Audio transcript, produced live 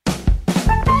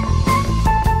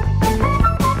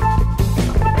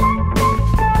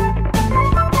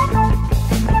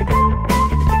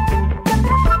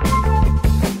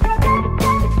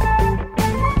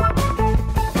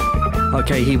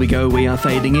Okay, here we go. We are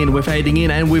fading in. We're fading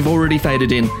in, and we've already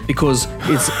faded in because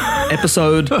it's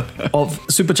episode of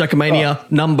Superchuckamania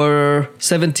number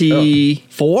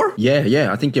 74.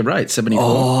 Yeah, I think you're right. 74.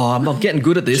 Oh, I'm not getting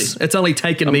good at this. It's only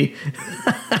taken me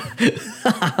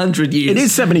 100 years. It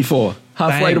is 74.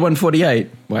 Halfway Bang. to 148.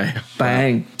 Wow.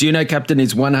 Bang. Do you know Captain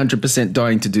is 100%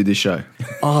 dying to do this show?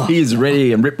 Oh. He is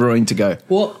ready and rip-roaring to go.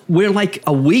 Well, we're like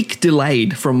a week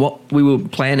delayed from what we were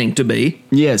planning to be.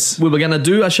 Yes. We were going to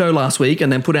do a show last week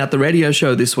and then put out the radio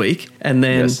show this week. And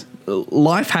then Yes.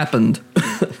 life happened.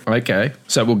 Okay,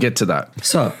 so we'll get to that.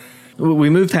 So we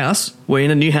moved house. We're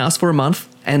in a new house for a month.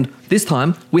 And this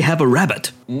time we have a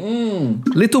rabbit.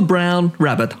 Little brown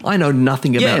rabbit. I know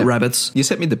nothing about rabbits, You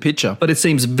sent me the picture. but it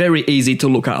seems very easy to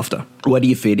look after. What are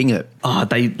you feeding it?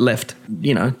 They left,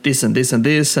 this and this and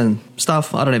this and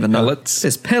stuff. I don't even know. Pellets?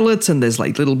 There's pellets and there's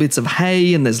like little bits of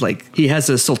hay and there's like, he has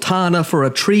a sultana for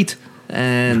a treat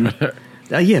and...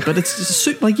 yeah, but it's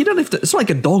like you don't have to... It's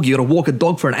like a dog. You got to walk a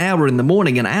dog for an hour in the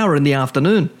morning, an hour in the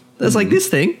afternoon. There's like this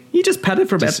thing. You just pat it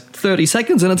for about 30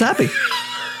 seconds and it's happy.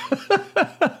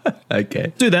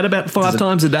 Okay. Do that about 5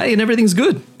 times a day and everything's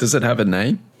good. Does it have a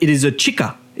name? It is a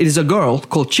chica. It is a girl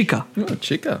called Chica. Oh,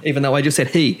 Chica. Even though I just said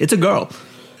he. It's a girl.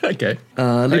 Okay.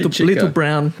 Little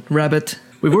brown rabbit.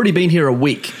 We've already been here a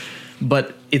week,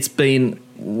 but it's been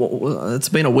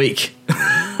a week.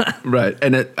 Right.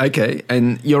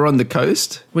 And you're on the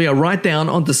coast? We are right down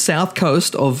on the south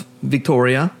coast of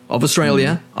Victoria, of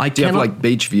Australia. Do you have like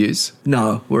beach views?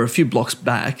 No, we're a few blocks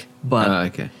back, but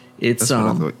Okay. it's That's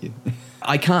what I thought you...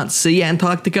 I can't see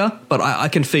Antarctica, but I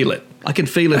can feel it. I can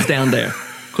feel it's down there.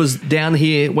 Because down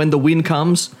here, when the wind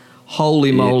comes,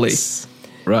 holy moly. It's-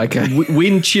 Right, okay.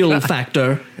 Wind chill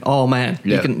factor. Oh, man.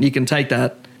 Yeah. You can take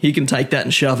that. You can take that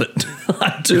and shove it.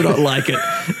 I do not like it.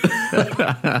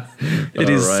 It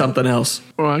is right. something else.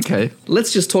 Oh, okay.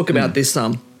 Let's just talk about this.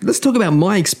 Let's talk about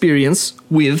my experience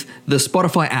with the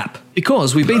Spotify app.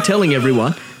 Because we've been telling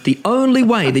everyone the only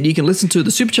way that you can listen to the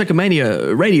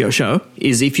Superchuckamania radio show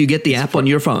is if you get the app on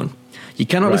your phone. You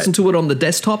cannot listen to it on the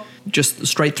desktop, just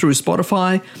straight through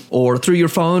Spotify or through your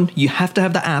phone. You have to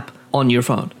have the app on your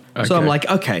phone. Okay. So I'm like,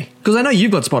 okay, because I know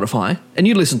you've got Spotify and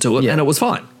you listened to it and it was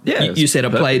fine. Yeah, you said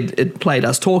it played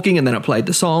us talking and then it played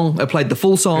the song, it played the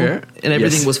full song and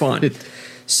everything was fine.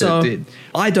 So it did.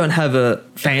 I don't have a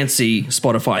fancy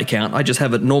Spotify account. I just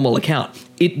have a normal account.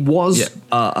 It was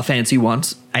a fancy one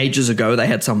ages ago. They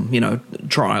had some,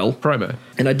 trial Promo.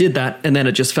 and I did that and then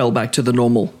it just fell back to the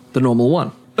normal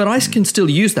one. But I can still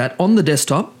use that on the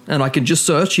desktop and I can just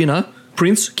search,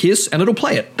 Prince, Kiss, and it'll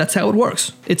play it. That's how it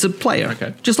works. It's a player.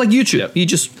 Okay. Just like YouTube. Yep. You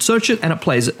just search it and it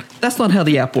plays it. That's not how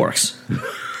the app works.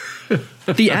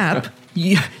 The app,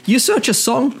 you search a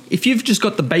song. If you've just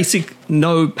got the basic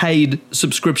no paid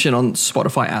subscription on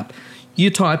Spotify app,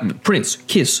 you type Prince,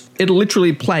 Kiss. It'll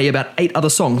literally play about 8 other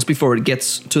songs before it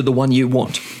gets to the one you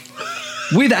want.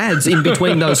 With ads in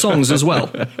between those songs as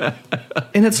well.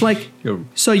 And it's like,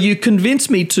 so you convince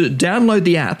me to download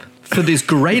the app for this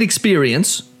great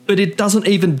experience, but it doesn't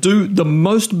even do the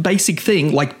most basic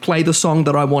thing, like play the song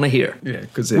that I want to hear. Yeah,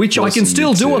 which I can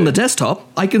still do on the desktop.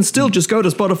 I can still just go to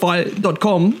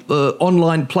Spotify.com,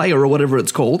 online player or whatever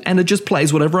it's called, and it just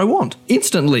plays whatever I want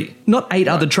instantly. Not 8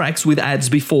 other tracks with ads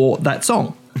before that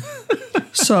song.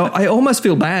 So I almost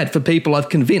feel bad for people I've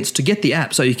convinced to get the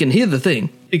app so you can hear the thing.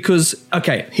 Because,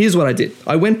 okay, here's what I did.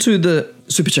 I went to the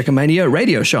Superchuckamania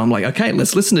radio show. I'm like, okay,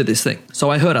 let's listen to this thing. So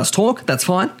I heard us talk. That's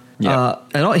fine.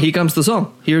 Here comes the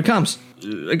song. Here it comes.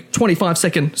 A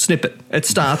 25-second snippet. It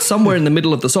starts somewhere in the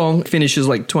middle of the song, finishes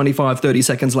like 25, 30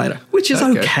 seconds later, which is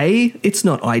okay. It's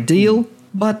not ideal.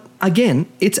 But again,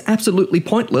 it's absolutely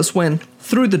pointless when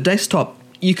through the desktop,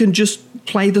 you can just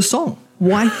play the song.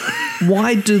 Why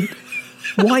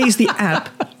is the app,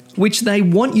 which they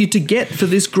want you to get for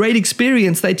this great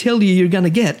experience they tell you you're going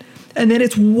to get, and then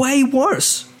it's way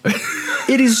worse.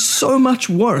 It is so much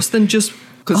worse than just...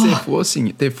 Because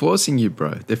they're forcing you,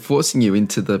 bro. They're forcing you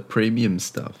into the premium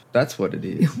stuff. That's what it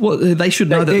is. Well, they should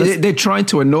know that... They're trying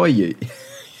to annoy you.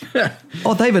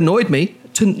 They've annoyed me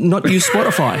to not use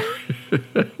Spotify.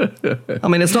 I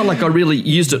mean, it's not like I really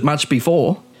used it much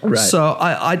before. Right. So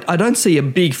I don't see a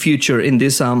big future in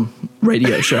this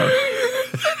radio show.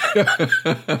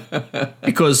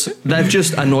 Because they've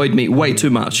just annoyed me way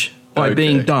too much by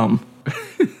being dumb.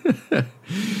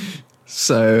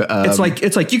 So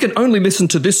it's like you can only listen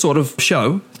to this sort of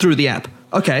show through the app.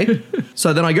 Okay,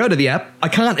 so then I go to the app. I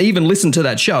can't even listen to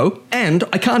that show, and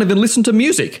I can't even listen to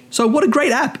music. So what a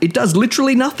great app! It does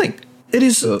literally nothing. It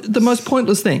is the most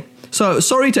pointless thing. So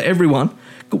sorry to everyone.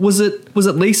 Was it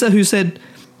Lisa who said,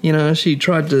 she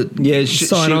tried to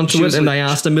sign on to it, and they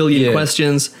asked a million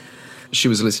questions. she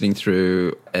was listening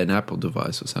through an Apple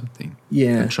device or something.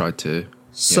 Yeah. And tried to.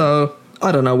 So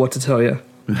I don't know what to tell you.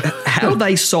 How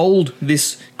they sold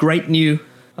this great new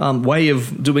way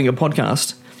of doing a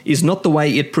podcast is not the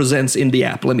way it presents in the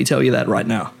app. Let me tell you that right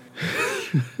now.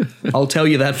 I'll tell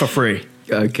you that for free.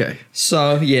 Okay.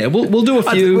 So yeah, we'll do a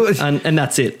few, and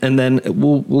that's it. And then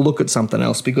we'll look at something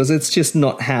else because it's just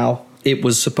not how it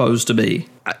was supposed to be.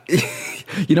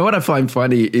 You know what I find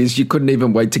funny is you couldn't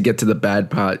even wait to get to the bad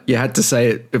part. You had to say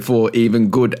it before even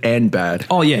good and bad.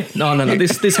 Oh yeah, no.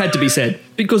 This had to be said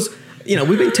because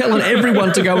we've been telling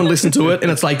everyone to go and listen to it,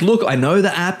 and it's like, look, I know the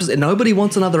apps, and nobody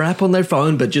wants another app on their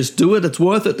phone, but just do it. It's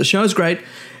worth it. The show's great.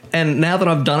 And now that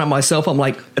I've done it myself, I'm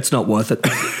like, it's not worth it.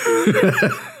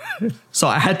 So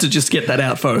I had to just get that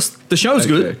out first. The show's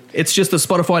good. It's just that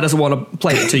Spotify doesn't want to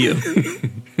play it to you.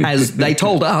 As they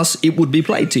told us, it would be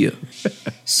played to you.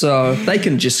 So they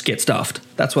can just get stuffed.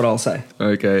 That's what I'll say.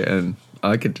 Okay, and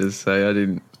I could just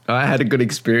say I had a good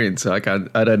experience. So I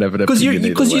don't have an opinion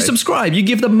Because you subscribe, you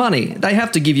give them money. They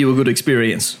have to give you a good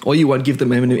experience, or you won't give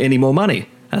them any more money.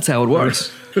 That's how it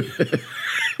works.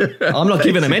 I'm not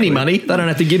giving them any money. They don't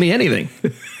have to give me anything.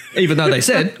 Even though they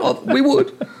said, we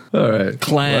would. All right.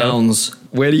 Clowns. Well,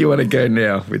 where do you want to go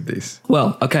now with this?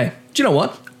 Well, okay. Do you know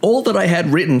what? All that I had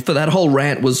written for that whole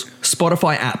rant was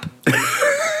Spotify app.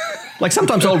 Like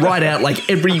sometimes I'll write out like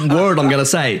every word I'm going to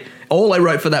say. All I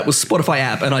wrote for that was Spotify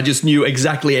app, and I just knew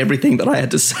exactly everything that I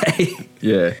had to say.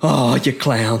 Yeah. Oh, you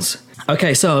clowns.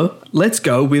 Okay, so let's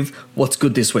go with what's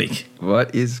good this week.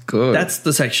 What is good? That's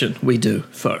the section we do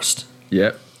first.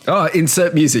 Yep. Oh,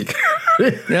 insert music.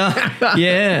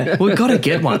 Yeah, we've got to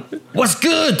get one. What's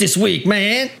good this week,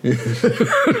 man?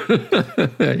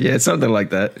 Yeah, something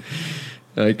like that.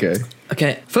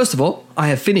 Okay, first of all, I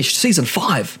have finished season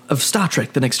 5 of Star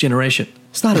Trek: The Next Generation.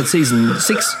 Started season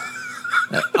 6.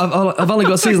 I've only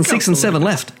got season 6 and 7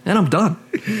 left, and I'm done.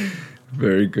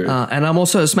 Very good. And I'm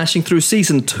also smashing through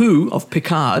season 2 of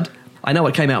Picard. I know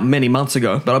it came out many months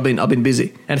ago, but I've been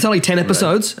busy. And it's only 10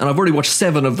 episodes, and I've already watched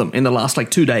 7 of them in the last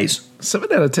 2 days.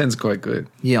 7 out of 10 is quite good.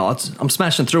 Yeah, I'm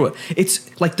smashing through it.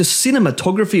 It's like the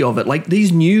cinematography of it, like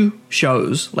these new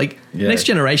shows, Next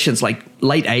Generation's like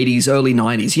late 80s, early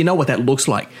 90s. You know what that looks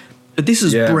like. But this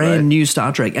is brand new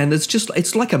Star Trek, and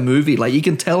it's like a movie. Like you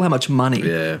can tell how much money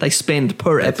they spend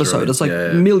per episode. Right. It's like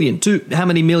million, how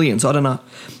many millions, I don't know.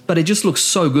 But it just looks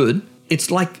so good. It's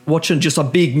like watching just a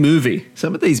big movie.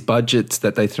 Some of these budgets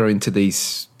that they throw into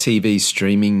these TV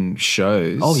streaming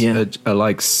shows are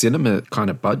like cinema kind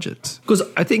of budgets. Because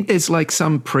I think there's like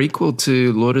some prequel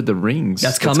to Lord of the Rings.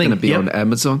 That's coming. That's going to be on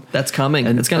Amazon. That's coming.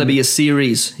 And it's going to be a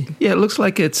series. Yeah, it looks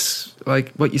like it's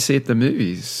like what you see at the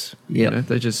movies. Yeah.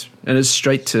 And it's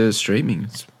straight to streaming.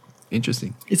 It's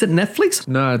interesting. Is it Netflix?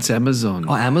 No, it's Amazon.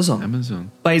 Oh,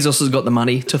 Amazon. Bezos has got the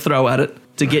money to throw at it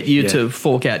to get you to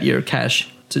fork out your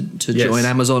cash. To join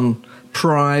Amazon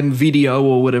Prime Video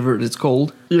or whatever it's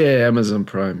called. Yeah, Amazon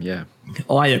Prime, yeah.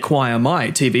 I acquire my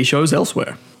TV shows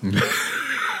elsewhere.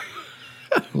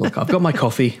 Look, I've got my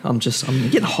coffee. I'm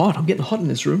getting hot. I'm getting hot in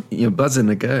this room. You're buzzing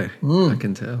to go. I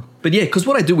can tell. But yeah, because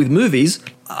what I do with movies,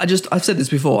 I've said this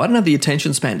before, I don't have the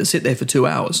attention span to sit there for 2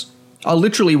 hours. I'll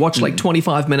literally watch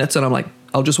 25 minutes and I'm like,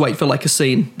 I'll just wait for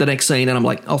the next scene, and I'm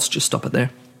like, I'll just stop it there.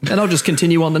 And I'll just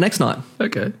continue on the next night.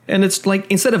 Okay. And it's like,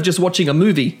 instead of just watching a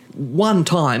movie one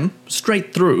time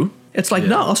straight through, it's like,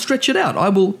 no, I'll stretch it out. I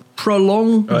will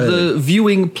prolong the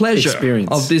viewing pleasure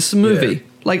of this movie. Yeah.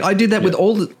 Like I did that with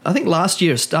I think last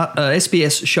year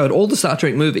SBS showed all the Star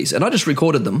Trek movies, and I just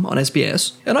recorded them on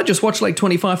SBS, and I just watched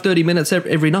 25, 30 minutes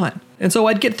every night. And so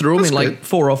I'd get through them in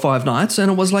 4 or 5 nights,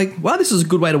 and it was like, wow, this is a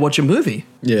good way to watch a movie.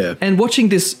 Yeah. And watching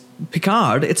this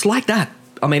Picard, it's like that.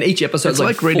 I mean, each episode's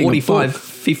like 45,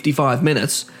 55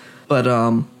 minutes, but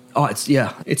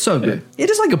it's so good. Yeah.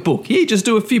 It is like a book. You just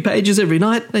do a few pages every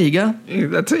night. There you go. Yeah,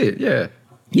 that's it, yeah.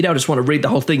 You don't just want to read the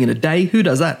whole thing in a day. Who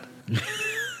does that?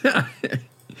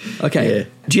 Okay. Yeah.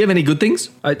 Do you have any good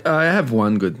things? I have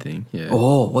one good thing, yeah.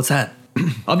 Oh, what's that?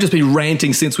 I've just been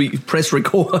ranting since we pressed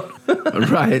record.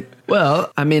 Right.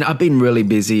 Well, I mean, I've been really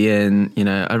busy and,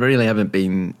 I really haven't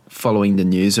been following the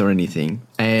news or anything.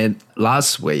 And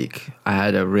last week, I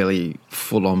had a really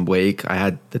full-on week. I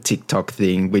had the TikTok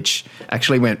thing, which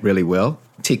actually went really well.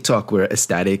 TikTok were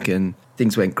ecstatic and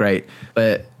things went great.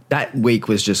 But that week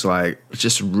was just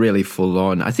really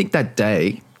full-on. I think that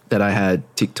day that I had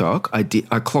TikTok, I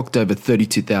clocked over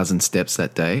 32,000 steps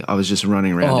that day. I was just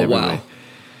running around everywhere. Wow.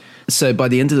 So by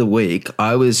the end of the week,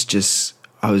 I was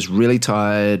really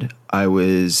tired. I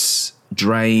was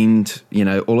drained,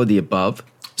 all of the above.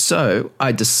 So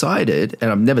I decided,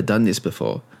 and I've never done this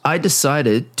before, I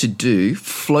decided to do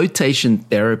flotation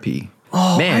therapy.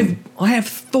 Oh, Man. I have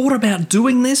thought about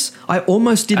doing this. I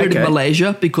almost did it in Okay.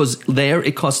 Malaysia because there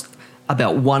it cost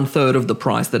about 1/3 of the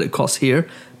price that it costs here,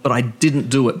 but I didn't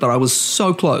do it. But I was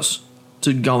so close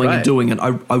to going and Right. doing it.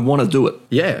 I want to do it.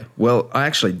 Yeah, well, I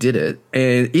actually did it,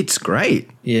 and it's great.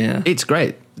 Yeah. It's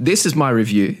great. This is my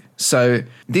review. So,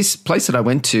 this place that I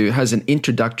went to has an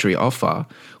introductory offer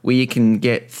where you can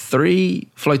get 3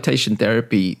 flotation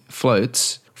therapy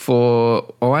floats for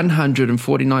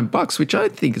 $149, which I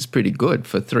think is pretty good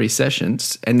for 3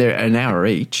 sessions, and they're an hour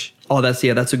each. Oh, that's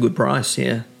a good price.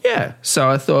 Yeah. Yeah, so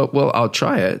I thought, well, I'll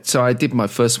try it. So I did my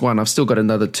first one. I've still got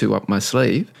another 2 up my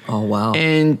sleeve. Oh, wow.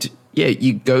 And yeah,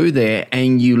 you go there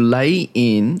and you lay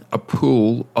in a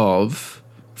pool of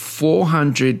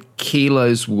 400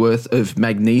 kilos worth of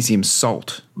magnesium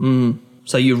salt.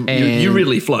 So you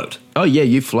really float. Oh yeah,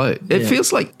 you float. It Yeah.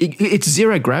 feels like it's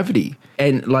zero gravity,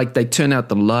 and like they turn out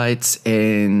the lights,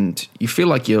 and you feel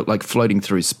like you're like floating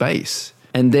through space.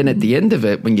 And then at the end of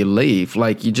it, when you leave,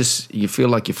 like you feel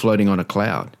like you're floating on a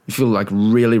cloud. You feel like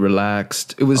really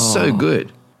relaxed. It was so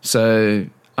good. So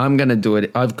I'm gonna do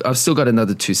it. I've still got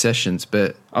another 2 sessions,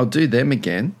 but I'll do them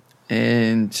again.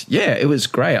 And yeah, it was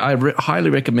great. I highly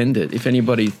recommend it. If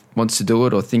anybody wants to do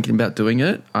it or thinking about doing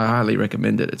it, I highly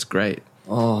recommend it. It's great.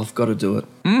 Oh, I've got to do it.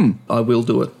 I will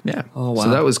do it. Yeah. Oh, wow. So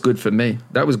that was good for me.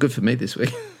 That was good for me this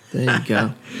week. There you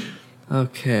go.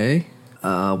 Okay.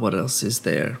 What else is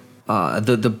there?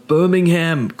 The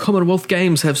Birmingham Commonwealth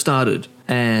Games have started.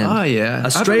 And Oh, yeah. I haven't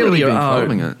Australia really been are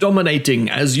following it. dominating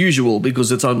as usual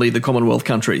because it's only the Commonwealth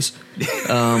countries.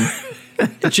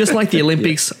 Just like the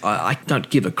Olympics, I don't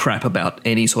give a crap about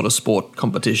any sort of sport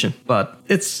competition. But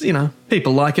it's,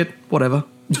 people like it, whatever.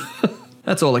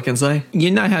 That's all I can say.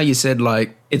 You know how you said,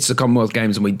 like, it's the Commonwealth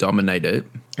Games and we dominate it?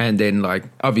 And then, like,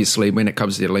 obviously when it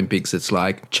comes to the Olympics, it's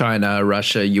like China,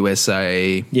 Russia,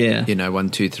 USA, Yeah. 1,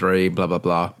 2, 3, blah, blah,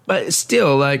 blah. But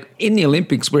still, like, in the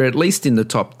Olympics, we're at least in the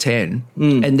top 10.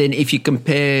 And then if you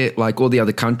compare, like, all the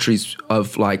other countries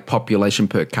of, like, population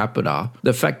per capita,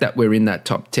 the fact that we're in that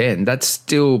top 10, that's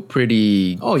still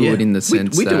pretty good in the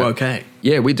sense we that... do okay.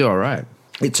 Yeah, we do all right.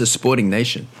 It's a sporting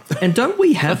nation. And don't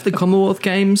we have the Commonwealth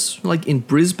Games like in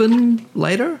Brisbane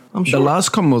later? I'm sure. The last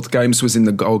Commonwealth Games was in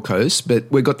the Gold Coast, but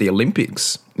we got the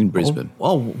Olympics in Brisbane.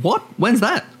 Oh, what? When's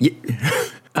that? Yeah.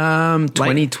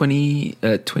 2020,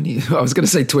 20, I was going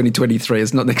to say 2023.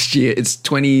 It's not next year. It's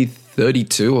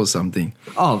 2032 or something.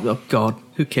 Oh, God.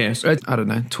 Who cares? I don't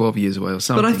know, 12 years away or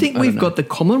something. But I think we've got the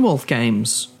Commonwealth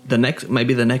Games,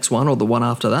 maybe the next one or the one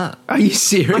after that. Are you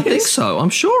serious? I think so.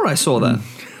 I'm sure I saw that.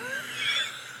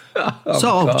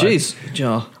 God. Geez.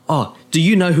 Oh, do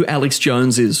you know who Alex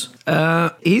Jones is?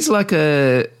 He's like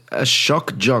a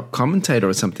shock jock commentator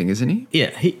or something, isn't he?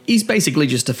 Yeah, he's basically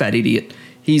just a fat idiot.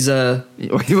 He's a...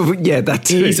 Yeah, that's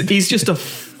He's just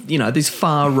this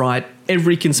far right.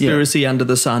 Every conspiracy under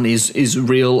the sun is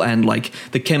real, and like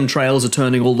the chemtrails are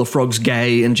turning all the frogs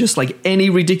gay, and just like any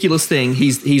ridiculous thing,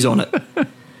 he's on it.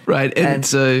 Right, and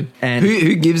so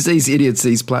who gives these idiots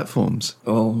these platforms?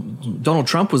 Oh, Donald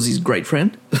Trump was his great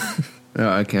friend.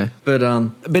 Oh, okay. But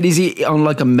is he on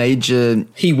like a major?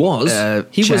 he was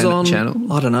on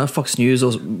channel? I don't know, Fox News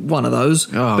or one of those.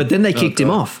 Oh, but then they kicked him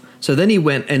God. off. So then he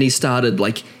went and he started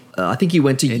like. I think he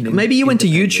went to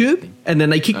YouTube and then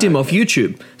they kicked him off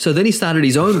YouTube. So then he started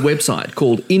his own website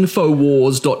called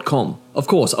Infowars.com. Of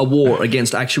course, a war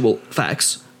against actual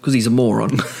facts because he's a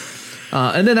moron.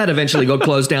 And then that eventually got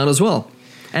closed down as well.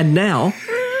 And now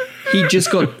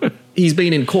he's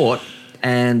been in court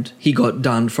and he got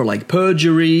done for like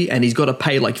perjury and he's got to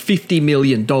pay like $50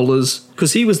 million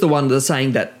because he was the one that's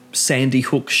saying that Sandy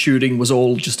Hook shooting was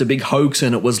all just a big hoax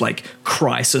and it was like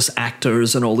crisis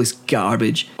actors and all this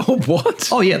garbage. Oh, what?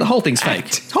 Oh yeah, the whole thing's fake.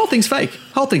 The whole thing's fake.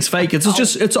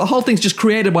 It's a whole thing's just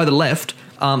created by the left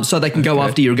so they can go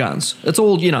after your guns. It's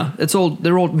all,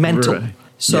 they're all mental. Right.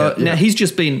 So now he's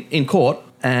just been in court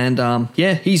and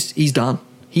he's done.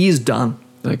 He is done.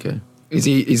 Okay. Is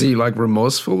he like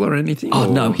remorseful or anything? Oh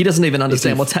or no, he doesn't even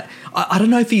understand what's happening. I don't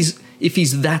know if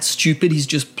he's that stupid, he's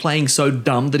just playing so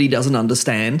dumb that he doesn't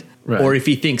understand, right. or if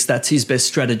he thinks that's his best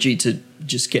strategy to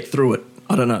just get through it.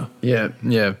 I don't know.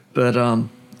 Yeah. But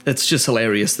it's just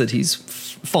hilarious that he's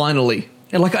finally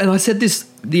and I said this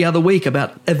the other week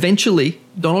about eventually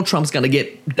Donald Trump's going to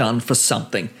get done for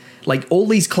something. Like all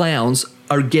these clowns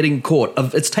are getting caught.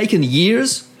 It's taken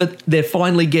years, but they're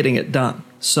finally getting it done.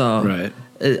 So right.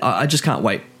 I just can't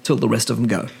wait till the rest of them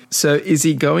go. So is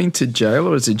he going to jail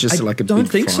or is it just like a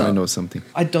big fine or something?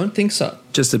 I don't think so.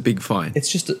 Just a big fine?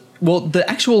 It's just, the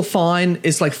actual fine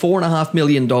is like $4.5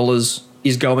 million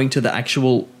is going to the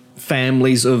actual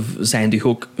families of Sandy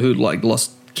Hook who like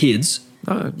lost kids.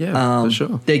 Oh, yeah, for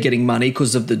sure. They're getting money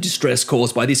because of the distress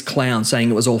caused by this clown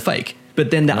saying it was all fake.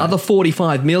 But then the other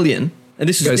 45 million, and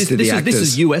this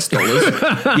is US dollars.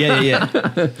 yeah.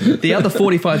 The other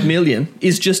 45 million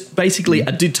is just basically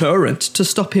a deterrent to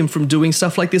stop him from doing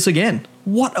stuff like this again.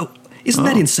 Isn't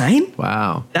that insane?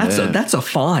 Wow. That's a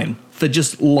fine for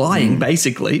just lying,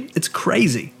 basically. It's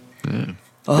crazy. Yeah.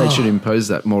 They should impose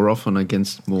that more often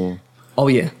against more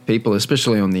people,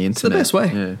 especially on the internet. It's the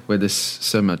best way. Yeah, where there's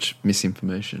so much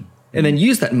misinformation. And then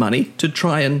use that money to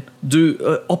try and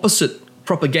do opposite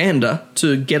propaganda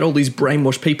to get all these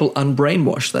brainwashed people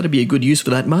unbrainwashed. That'd be a good use for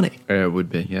that money. Yeah, it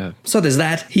would be, yeah. So there's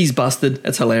that. He's busted.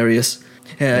 It's hilarious.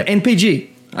 NPG,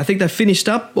 I think they finished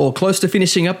up or close to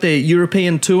finishing up their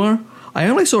European tour. I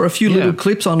only saw a few little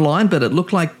clips online, but it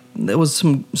looked like there was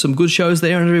some good shows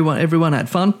there and everyone had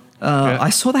fun. I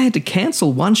saw they had to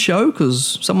cancel one show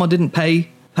because someone didn't pay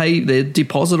their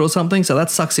deposit or something. So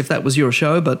that sucks if that was your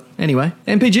show. But anyway,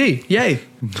 NPG, yay.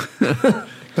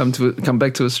 Come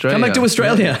back to Australia. Come back to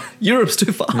Australia. Yeah. Europe's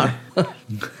too far. I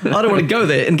don't want to go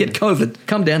there and get COVID.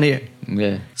 Come down here.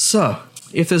 Yeah. So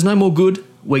if there's no more good,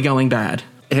 we're going bad.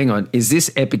 Hang on. Is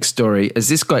this epic story, has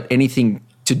this got anything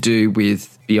to do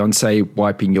with Beyonce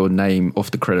wiping your name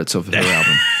off the credits of her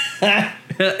album?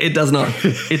 It does not.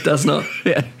 It does not.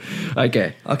 Yeah.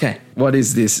 Okay. What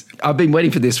is this? I've been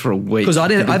waiting for this for a week. Because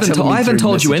I haven't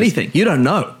told you anything. You don't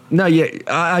know. No,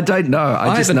 I don't know.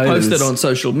 I just haven't know posted on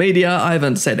social media. I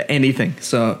haven't said anything.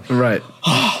 So right.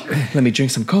 Let me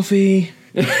drink some coffee.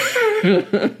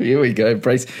 Here we go.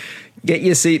 Brace. Get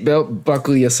your seatbelt.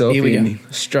 Buckle yourself in.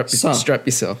 Strap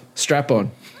yourself. Strap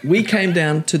on. We came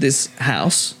down to this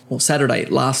house Saturday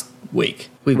last week.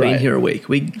 We've been here a week.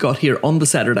 We got here on the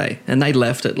Saturday and they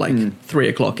left at 3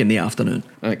 o'clock in the afternoon.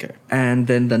 Okay. And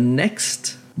then the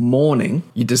next morning...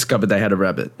 You discovered they had a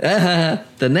rabbit.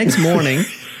 The next morning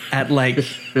at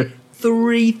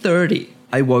 3:30,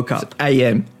 I woke up.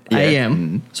 A.M. Yeah.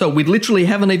 A.M. So we literally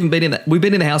haven't even been in that. We've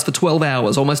been in the house for 12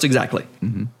 hours, almost exactly.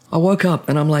 Mm-hmm. I woke up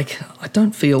and I'm like, I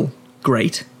don't feel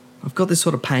great. I've got this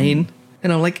sort of pain.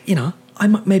 And I'm like,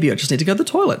 maybe I just need to go to the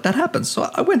toilet. That happens. So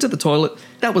I went to the toilet.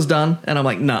 That was done. And I'm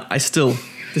like, nah, this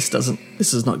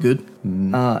is not good.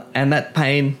 And that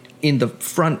pain in the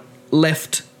front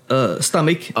left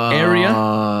stomach area.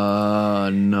 Oh,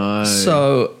 no.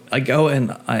 So I go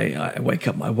and I wake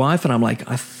up my wife and I'm like,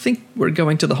 I think we're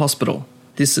going to the hospital.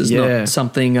 This is not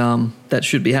something that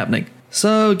should be happening.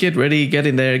 So get ready, get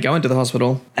in there, go into the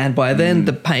hospital. And by then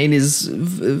the pain is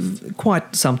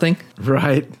quite something.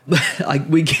 Right.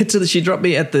 She dropped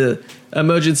me at the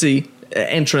emergency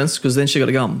entrance because then she got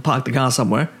to go and park the car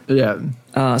somewhere. Yeah.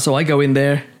 So I go in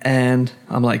there and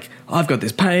I'm like, I've got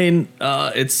this pain.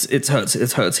 It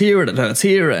hurts here and it hurts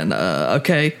here and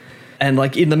okay. And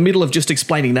in the middle of just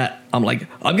explaining that, I'm like,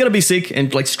 I'm going to be sick. And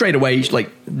straight away,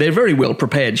 they're very well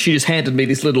prepared. She just handed me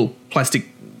this little plastic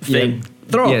thing. Yeah.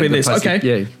 Throw up in this. Plastic,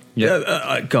 okay.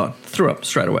 Yeah. God, threw up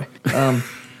straight away.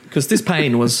 Because this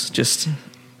pain was just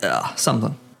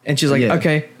something. And she's like,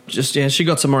 okay, she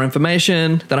got some more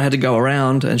information. Then I had to go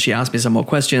around and she asked me some more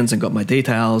questions and got my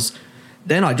details.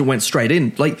 Then I went straight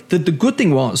in. The good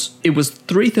thing was it was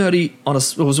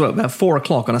 3:30 about 4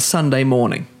 o'clock on a Sunday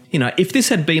morning. If this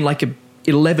had been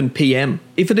 11 p.m.,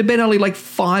 if it had been only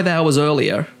 5 hours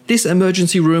earlier, this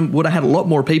emergency room would have had a lot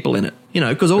more people in it.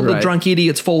 Because all the drunk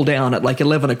idiots fall down at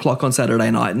 11 o'clock on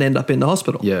Saturday night and end up in the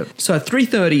hospital. Yeah. So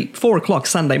 3:30, 4 o'clock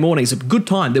Sunday morning is a good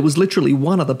time. There was literally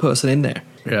one other person in there.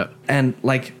 Yeah. And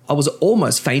I was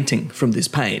almost fainting from this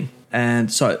pain.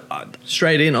 And so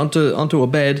straight in onto a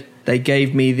bed, they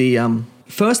gave me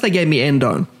first they gave me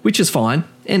endone, which is fine.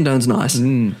 Endone's nice.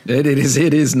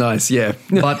 It is nice, yeah.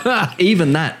 But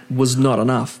even that was not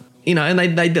enough. And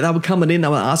they were coming in, they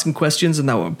were asking questions and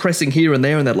they were pressing here and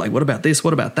there and they're like, what about this?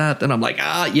 What about that? And I'm like,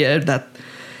 that.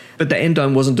 But the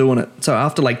endone wasn't doing it. So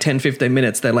after 10, 15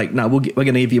 minutes, they're like, no, we're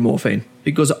going to give you morphine.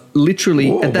 Because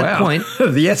literally at that point...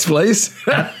 Yes, please.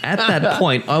 at that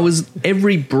point,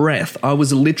 every breath, I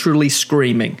was literally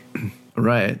screaming.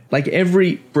 Right.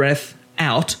 Every breath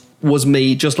out was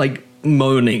me just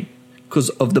moaning because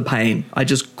of the pain. I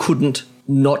just couldn't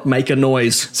not make a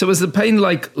noise. So was the pain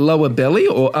lower belly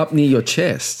or up near your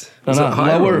chest? Was it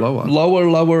higher or lower?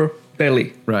 Lower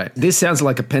belly. Right. This sounds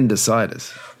like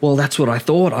appendicitis. Well, that's what I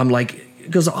thought. I'm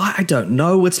because I don't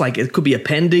know. It's it could be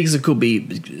appendix, it could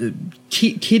be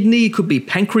kidney, it could be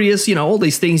pancreas, all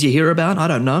these things you hear about. I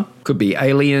don't know. Could be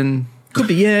alien. Could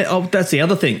be, yeah. Oh, that's the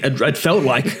other thing. It felt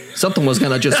like something was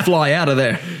going to just fly out of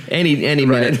there any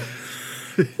minute.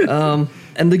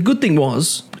 And the good thing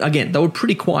was, again, they were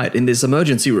pretty quiet in this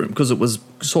emergency room because it was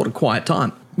sort of quiet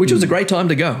time, which was a great time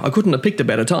to go. I couldn't have picked a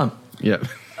better time. Yeah.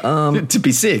 To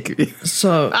be sick.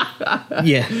 So,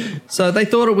 yeah. So they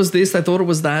thought it was this, they thought it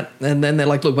was that, and then they're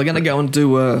like, look, we're going to go and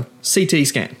do a CT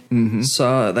scan. Mm-hmm.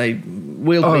 So they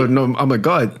wheeled me. Oh, no, oh my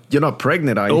God, you're not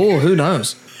pregnant, are you? Oh, who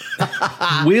knows?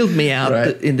 Wheeled me out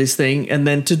in this thing, and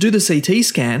then to do the CT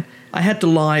scan, I had to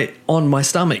lie on my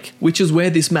stomach, which is where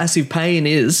this massive pain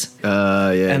is.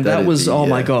 Yeah. And that was,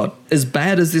 my God. As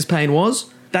bad as this pain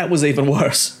was, that was even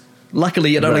worse.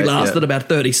 Luckily, it only lasted about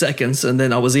 30 seconds, and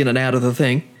then I was in and out of the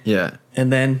thing. Yeah.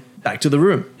 And then back to the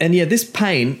room. And yeah, this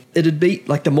pain, it'd be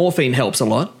like the morphine helps a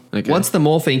lot. Okay. Once the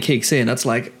morphine kicks in, it's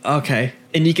like, okay.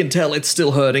 And you can tell it's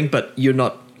still hurting, but you're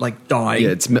not like dying. Yeah,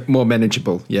 it's more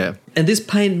manageable. Yeah. And this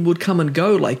pain would come and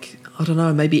go like, I don't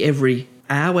know, maybe every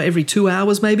hour, every 2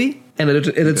 hours maybe. And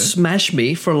it'd smash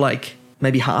me for like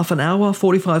maybe half an hour,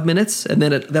 45 minutes. And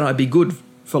then I'd be good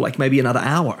for like maybe another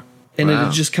hour. And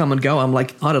it'd just come and go. I'm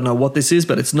like, I don't know what this is,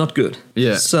 but it's not good.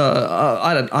 Yeah. So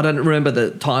I don't remember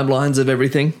the timelines of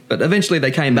everything. But eventually they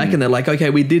came back and they're like,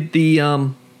 okay, we did the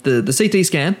CT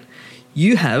scan.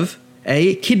 You have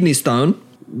a kidney stone,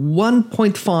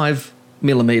 1.5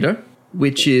 millimeter,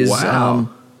 which is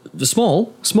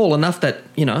small enough that,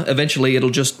 eventually it'll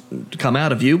just come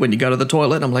out of you when you go to the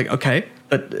toilet. And I'm like, okay.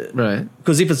 But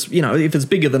because if it's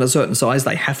bigger than a certain size,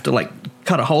 they have to like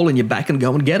cut a hole in your back and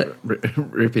go and get it.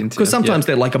 Rip into. Because sometimes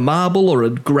they're like a marble or a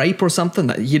grape or something.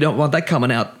 You don't want that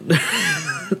coming out.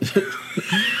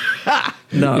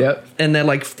 No. Yep. And they're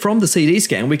like, from the CT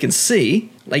scan, we can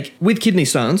see like with kidney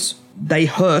stones, they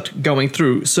hurt going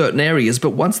through certain areas, but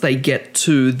once they get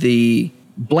to the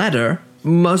bladder,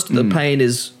 most of the pain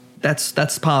is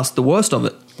that's past the worst of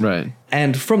it. Right.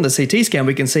 And from the CT scan,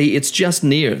 we can see it's just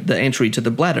near the entry to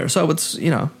the bladder. So it's,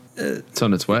 it's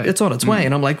on its way. It's on its way.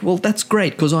 And I'm like, well, that's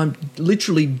great because I'm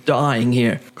literally dying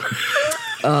here.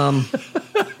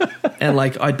 And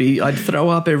like I'd throw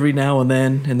up every now and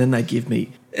then they give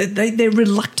me, they're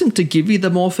reluctant to give you the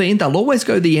morphine. They'll always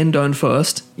go the endone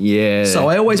first. Yeah. So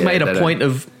I always made a point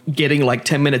of getting like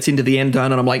 10 minutes into the endone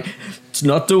and I'm like, it's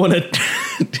not doing it.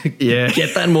 Yeah.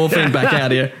 Get that morphine back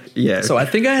out here. Yeah. So I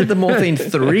think I had the morphine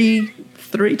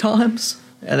three times.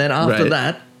 And then after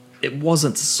that, it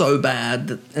wasn't so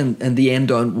bad. And the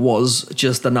endone was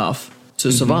just enough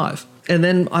to survive. And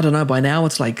then, I don't know, by now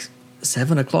it's like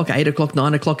 7 o'clock, 8 o'clock,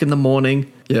 9 o'clock in the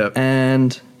morning. Yeah.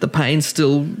 And the pain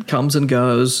still comes and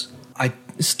goes. I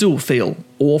still feel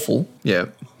awful. Yeah.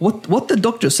 What the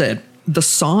doctor said, the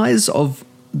size of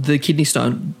the kidney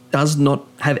stone does not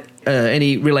have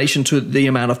any relation to the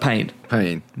amount of pain.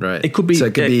 Right. It could be, so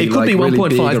it could like be really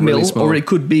 1.5 mil, really or it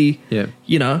could be,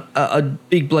 a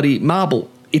big bloody marble.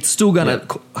 It's still going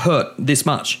to hurt this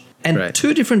much. And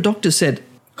two different doctors said,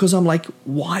 because I'm like,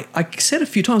 why? I said a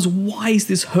few times, why is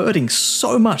this hurting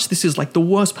so much? This is like the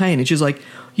worst pain. And she's like,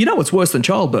 it's worse than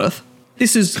childbirth.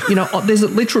 This is,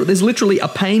 there's literally a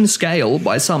pain scale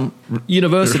by some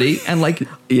university, and like,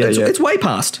 it's way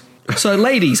past. So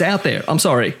ladies out there, I'm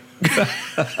sorry.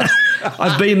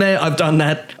 I've been there. I've done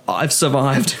that. I've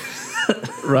survived.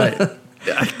 Right.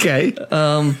 Okay.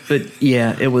 But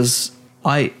yeah, it was.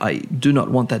 I do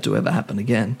not want that to ever happen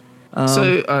again.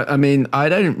 So I mean, I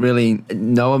don't really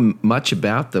know much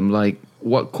about them. Like,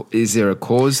 what is there a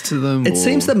cause to them? It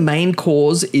seems the main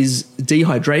cause is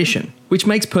dehydration, which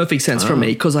makes perfect sense for me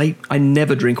because I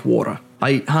never drink water.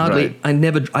 I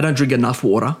don't drink enough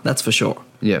water. That's for sure.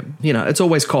 Yeah. It's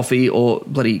always coffee or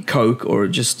bloody Coke or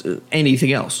just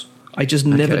anything else. I just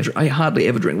I hardly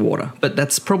ever drink water. But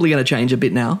that's probably going to change a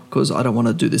bit now because I don't want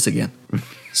to do this again.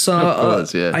 So of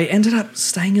course, I ended up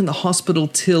staying in the hospital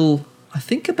till I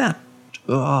think about,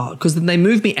 because then they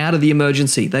moved me out of the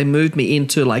emergency. They moved me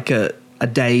into like a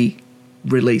day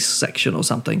release section or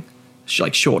something,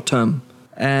 like short term.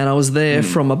 And I was there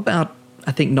from about,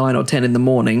 I think 9 or 10 in the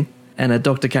morning. And a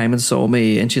doctor came and saw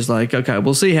me and she's like, okay,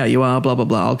 we'll see how you are, blah, blah,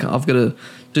 blah. I've got to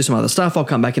do some other stuff. I'll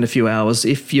come back in a few hours.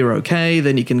 If you're okay,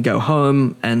 then you can go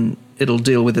home and it'll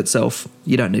deal with itself.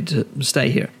 You don't need to stay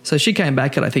here. So she came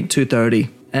back at, I think, 2:30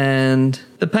 and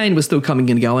the pain was still coming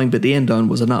and going, but the endone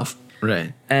was enough.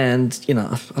 Right. And, I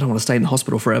don't want to stay in the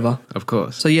hospital forever. Of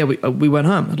course. So yeah, we went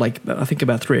home at like, I think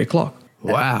about 3 o'clock.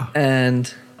 Wow.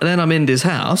 And then I'm in this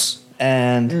house.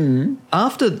 And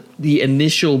after the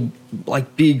initial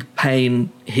like big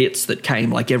pain hits that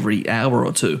came like every hour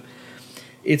or two,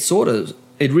 it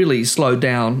really slowed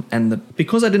down. And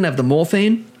because I didn't have the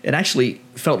morphine, it actually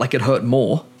felt like it hurt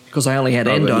more because I only had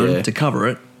endone to cover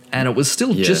it. And it was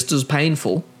still just as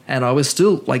painful. And I was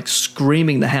still like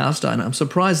screaming the house down. I'm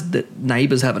surprised that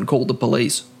neighbors haven't called the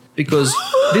police because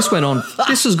this went on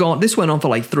for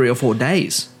like 3 or 4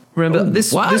 days. Remember,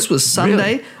 this was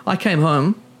Sunday. Really? I came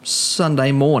home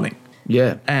Sunday morning.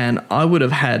 Yeah. And I would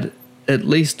have had at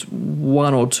least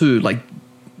one or two like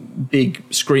big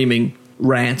screaming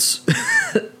rants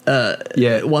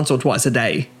once or twice a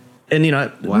day. And,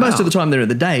 most of the time they're in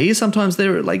the day. Sometimes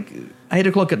they're like 8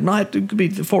 o'clock at night. It could be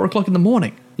 4 o'clock in the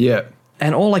morning. Yeah.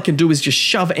 And all I can do is just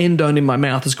shove endone in my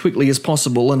mouth as quickly as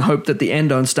possible and hope that the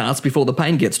endone starts before the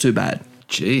pain gets too bad.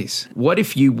 Jeez. What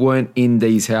if you weren't in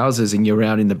these houses and you're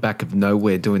out in the back of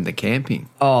nowhere doing the camping?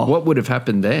 Oh. What would have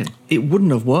happened then? It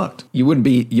wouldn't have worked. You wouldn't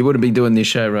be doing this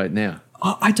show right now.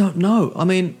 I don't know. I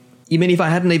mean, you mean if I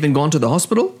hadn't even gone to the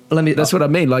hospital? That's what I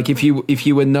mean. Like if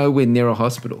you were nowhere near a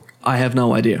hospital. I have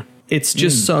no idea. It's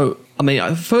just so... I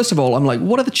mean, first of all, I'm like,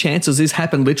 what are the chances this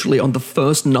happened literally on the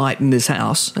first night in this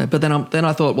house? But then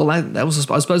I thought, well, that was,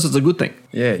 I suppose it's a good thing.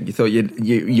 Yeah, you thought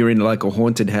you're in like a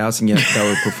haunted house and they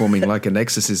were performing like an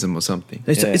exorcism or something.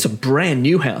 It's a brand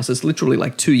new house. It's literally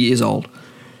like 2 years old.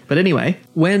 But anyway,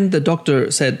 when the doctor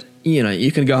said,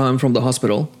 you can go home from the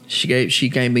hospital, she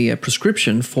gave me a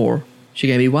prescription she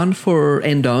gave me one for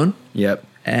endone. Yep.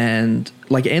 And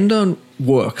like endone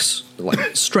works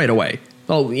like straight away.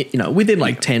 Well, within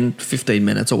like 10, 15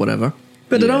 minutes or whatever.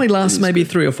 But it only lasts maybe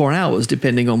 3 or 4 hours,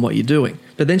 depending on what you're doing.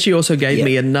 But then she also gave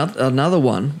me another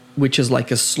one, which is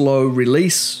like a slow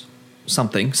release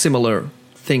something, similar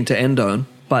thing to endone.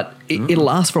 But it'll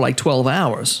last for like 12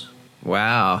 hours.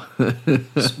 Wow.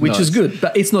 Which is good.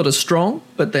 But it's not as strong,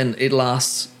 but then it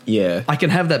lasts. Yeah. I can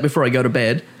have that before I go to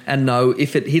bed and know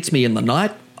if it hits me in the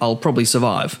night, I'll probably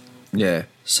survive. Yeah.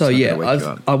 So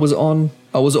I was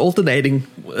alternating.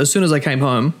 As soon as I came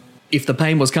home, if the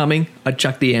pain was coming, I'd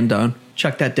chuck the endone,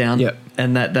 chuck that down,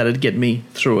 and that'd get me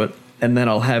through it. And then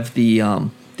I'll have the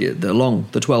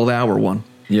 12-hour one.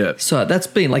 Yeah. So that's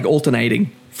been like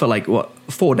alternating for like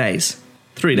 4 days,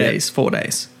 3 days, 4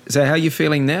 days. So how are you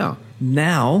feeling now?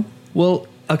 Now, well,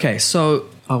 okay. So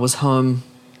I was home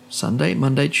Sunday,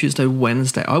 Monday, Tuesday,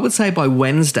 Wednesday. I would say by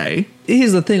Wednesday,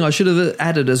 here's the thing I should have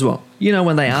added as well.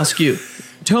 When they ask you,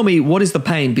 tell me what is the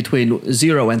pain between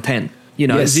 0 and 10?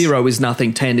 0 is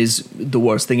nothing, 10 is the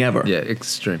worst thing ever. Yeah,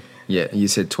 extreme. Yeah, you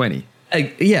said 20.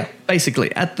 Yeah,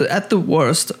 basically. At the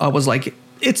worst, I was like,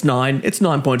 it's 9, it's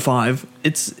 9.5.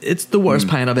 It's the worst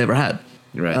pain I've ever had.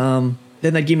 Right.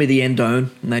 Then they'd give me the endone,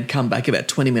 and they'd come back about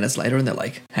 20 minutes later, and they're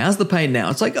like, how's the pain now?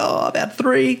 It's like, about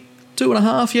 3,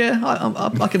 2.5, yeah,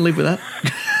 I can live with that.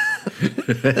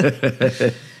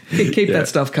 Keep that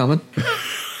stuff coming.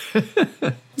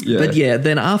 But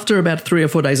then after about 3 or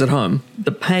 4 days at home,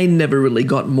 the pain never really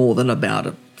got more than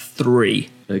about 3.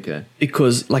 Okay.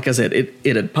 Because, like I said,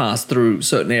 it had passed through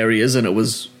certain areas and it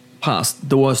was past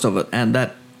the worst of it. And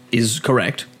that is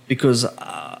correct because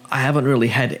I haven't really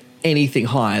had anything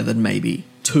higher than maybe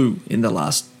 2 in the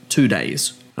last 2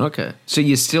 days. Okay. So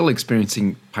you're still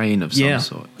experiencing pain of some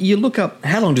sort. You look up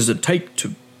how long does it take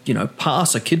to,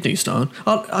 pass a kidney stone.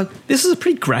 This is a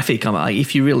pretty graphic.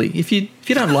 If you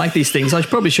don't like these things, I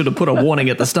probably should have put a warning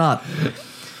at the start.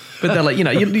 But they're like,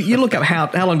 you look up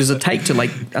how long does it take to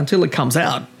until it comes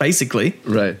out, basically.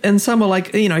 Right. And some are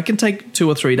like, it can take 2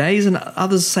 or 3 days, and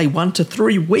others say 1 to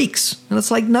 3 weeks. And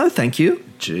it's like, no, thank you.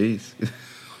 Jeez.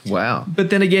 Wow.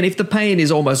 But then again, if the pain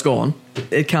is almost gone,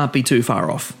 it can't be too far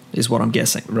off, is what I'm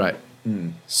guessing. Right.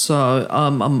 So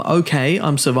I'm okay.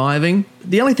 I'm surviving.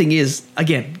 The only thing is,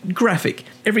 again, graphic.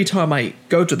 Every time I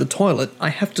go to the toilet, I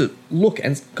have to look,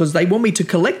 and because they want me to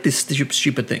collect this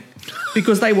stupid thing,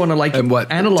 because they want to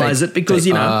analyze it because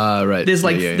right.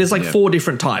 There's 4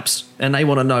 different types, and they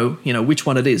want to know which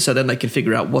one it is, so then they can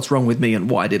figure out what's wrong with me and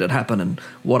why did it happen and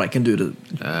what I can do to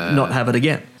not have it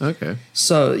again. Okay.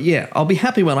 So I'll be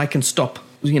happy when I can stop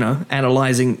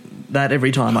analyzing that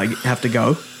every time I have to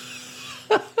go.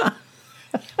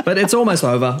 But it's almost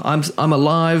over. I'm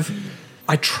alive.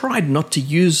 I tried not to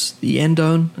use the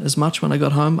endone as much when I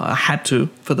got home. I had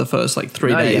to for the first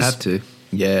 3 days. You have to.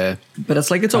 Yeah. But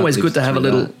it's always good to have a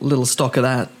little stock of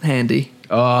that handy.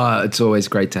 Oh, it's always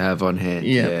great to have on hand.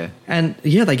 Yeah. And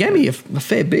they gave me a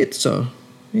fair bit, so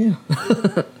yeah.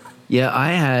 Yeah,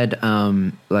 I had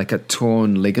a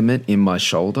torn ligament in my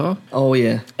shoulder. Oh,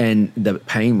 yeah. And the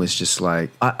pain was just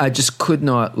I just could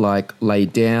not lay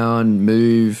down,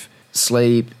 move,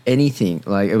 sleep, anything.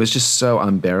 It was just so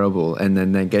unbearable. And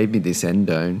then they gave me this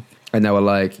endone and they were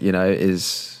like,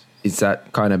 is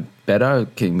that kind of better?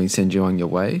 Can we send you on your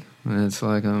way? And it's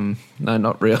like, no,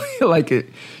 not really.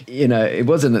 it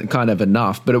wasn't kind of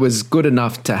enough, but it was good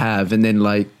enough to have. And then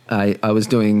I was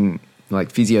doing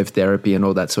like physiotherapy and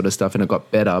all that sort of stuff, and it got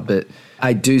better. But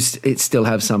I do still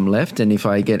have some left, and if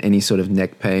I get any sort of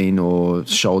neck pain or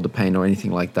shoulder pain or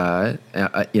anything like that,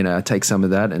 I take some of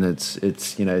that, and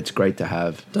it's great to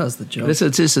have. Does the job. It's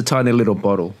just a tiny little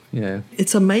bottle. Yeah,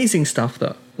 it's amazing stuff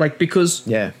though. Like, because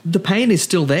the pain is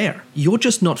still there. You're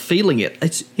just not feeling it.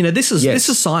 It's this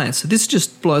is science. This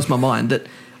just blows my mind that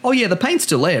the pain's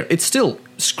still there. It's still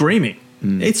screaming.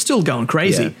 It's still going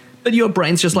crazy. Yeah. But your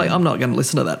brain's just like, I'm not going to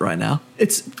listen to that right now.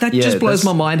 Just blows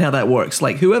my mind how that works.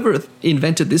 Like, whoever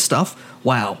invented this stuff,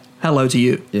 wow, hello to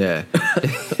you. Yeah.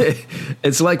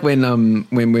 It's like when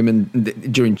women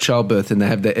during childbirth and they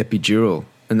have their epidural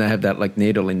and they have that like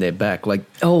needle in their back. Like,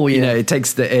 it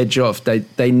takes the edge off.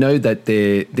 They know that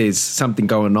there's something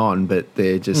going on, but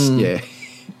they're just,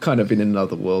 kind of in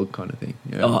another world kind of thing.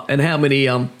 Yeah. Oh, and how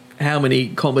many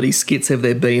comedy skits have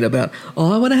there been about,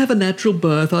 I want to have a natural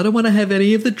birth, I don't want to have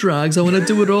any of the drugs, I want to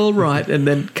do it all right, and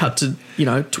then cut to,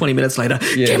 20 minutes later,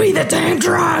 give me the damn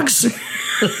drugs!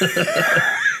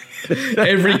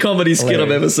 Every comedy skit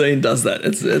I've ever seen does that.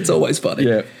 It's always funny.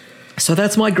 Yeah. So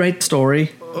that's my great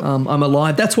story. I'm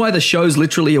alive. That's why the show's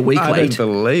literally a week late. I don't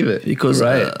believe it. Because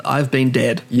I've been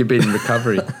dead. You've been in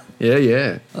recovery.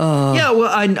 Yeah. Well,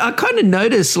 I kind of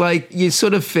noticed, like, you're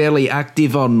sort of fairly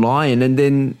active online, and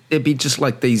then there'd be just,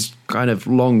 like, these kind of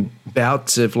long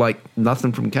bouts of, like,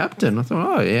 nothing from Captain. I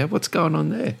thought, what's going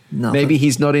on there? Nothing. Maybe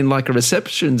he's not in, like, a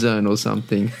reception zone or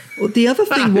something. Well, the other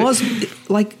thing was,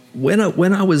 like, when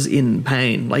I was in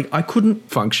pain, like, I couldn't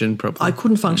function properly. I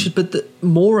couldn't function, but the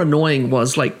more annoying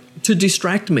was, like, to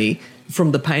distract me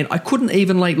from the pain, I couldn't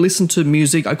even like listen to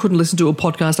music. I couldn't listen to a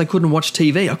podcast. I couldn't watch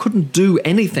TV. I couldn't do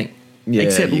anything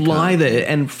except lie there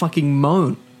and fucking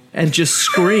moan and just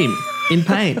scream in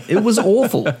pain. It was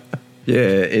awful. Yeah,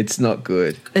 it's not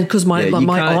good. And because my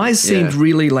eyes seemed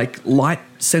really like light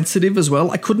sensitive as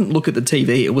well. I couldn't look at the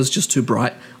TV. It was just too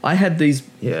bright. I had these.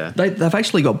 Yeah. They've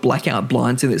actually got blackout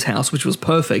blinds in this house, which was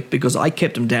perfect because I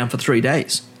kept them down for 3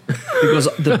 days. Because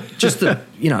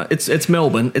it's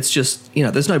Melbourne. It's just,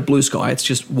 there's no blue sky. It's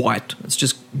just white. It's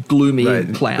just gloomy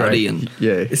and cloudy, and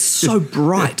it's so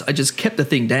bright. I just kept the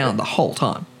thing down the whole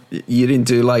time. You didn't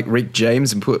do like Rick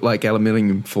James and put like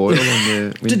aluminium foil on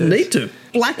the windows? Didn't need to.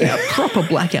 Proper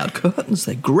blackout curtains.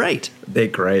 They're great. They're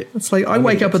great. It's like I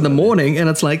wake up in the morning and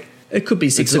it's like, it could be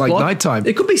 6 o'clock. It's like nighttime.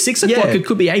 It could be 6 o'clock. It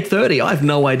could be 8:30. I have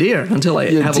no idea until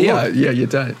I have a look. Yeah, you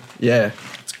don't. Yeah.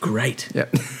 It's great. Yeah.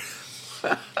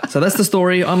 So that's the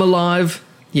story. I'm alive.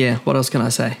 Yeah, what else can I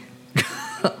say?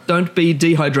 Don't be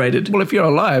dehydrated. Well, if you're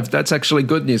alive, that's actually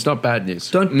good news, not bad news.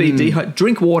 Don't be dehydrated.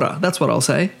 Drink water. That's what I'll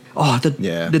say. Oh,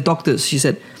 the doctors, she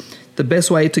said, the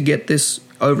best way to get this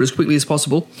over as quickly as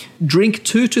possible, drink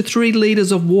 2 to 3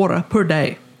 liters of water per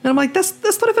day. And I'm like,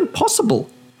 that's not even possible.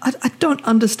 I don't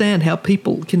understand how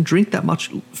people can drink that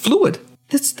much fluid.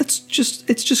 It's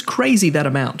just crazy, that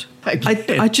amount.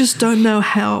 I just don't know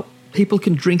how people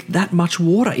can drink that much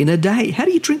water in a day. How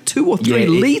do you drink 2 or 3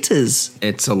 liters?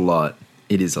 It's a lot.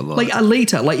 It is a lot. Like a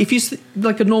liter. Like if you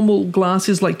like a normal glass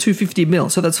is like 250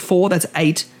 ml, so that's 4. That's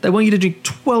 8. They want you to drink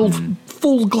 12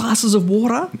 full glasses of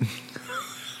water.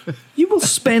 You will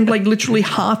spend like literally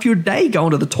half your day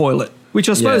going to the toilet, which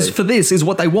I suppose for this is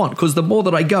what they want, because the more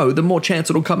that I go, the more chance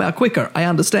it'll come out quicker. I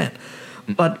understand,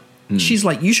 but she's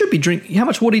like, you should be drinking. How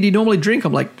much water do you normally drink?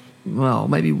 I'm like, well,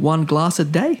 maybe 1 glass a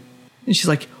day. And she's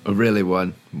like, oh, really,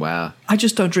 1? Wow. I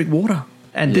just don't drink water.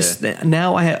 And this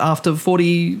now, after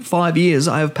 45 years,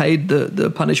 I have paid the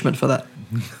punishment for that.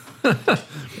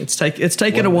 It's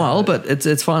taken a while, but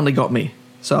it's finally got me.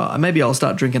 So maybe I'll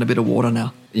start drinking a bit of water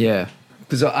now. Yeah,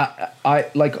 because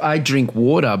I drink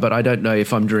water, but I don't know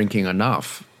if I'm drinking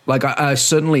enough. Like I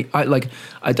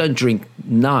don't drink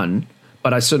none,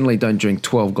 but I certainly don't drink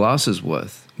 12 glasses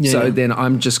worth. Yeah. So then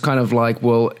I'm just kind of like,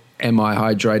 well, am I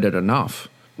hydrated enough?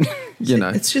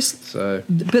 It's just so.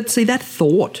 But see, that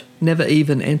thought never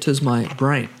even enters my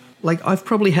brain. Like I've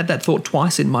probably had that thought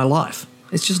twice in my life.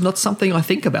 It's just not something I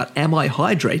think about. Am I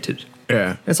hydrated?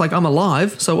 Yeah. It's like I'm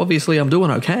alive, so obviously I'm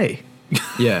doing okay.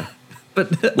 Yeah.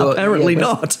 But apparently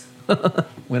not.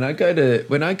 When I go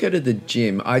to the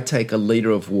gym, I take a liter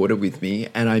of water with me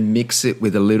and I mix it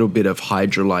with a little bit of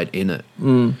hydrolyte in it,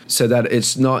 so that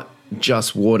it's not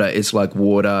just water. It's like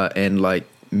water and like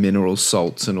mineral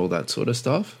salts and all that sort of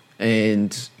stuff.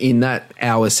 And in that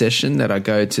hour session that I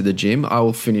go to the gym, I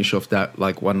will finish off that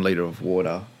like 1 liter of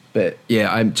water. But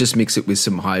yeah, I just mix it with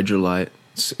some hydrolyte.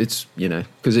 It's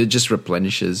because it just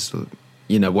replenishes,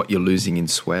 what you're losing in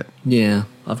sweat. Yeah,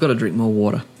 I've got to drink more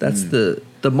water. That's the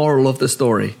moral of the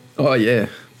story. Oh yeah,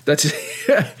 that's.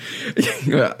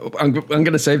 I'm going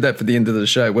to save that for the end of the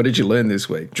show. What did you learn this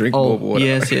week? Drink more water.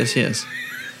 Yes.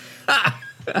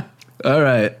 All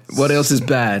right. What else is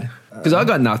bad? Because I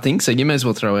got nothing, so you may as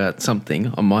well throw out something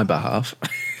on my behalf.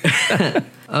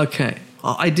 Okay.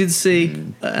 I did see,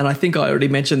 and I think I already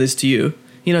mentioned this to you.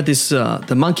 You know, this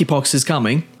the monkeypox is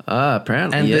coming.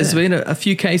 Apparently, and there's been a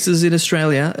few cases in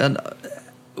Australia. And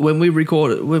when we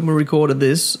recorded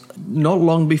this, not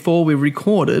long before we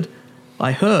recorded,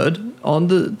 I heard on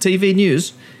the TV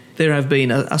news there have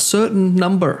been a certain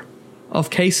number of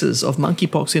cases of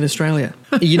monkeypox in Australia.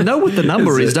 You know what the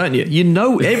number is, don't you? You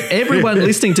know, everyone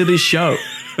listening to this show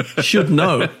should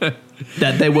know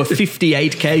that there were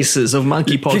 58 cases of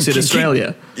monkeypox in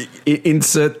Australia.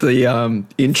 Insert the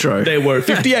intro. There were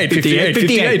 58.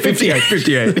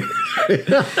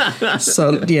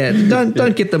 So, yeah,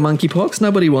 don't get the monkeypox.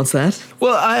 Nobody wants that.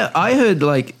 Well, I heard,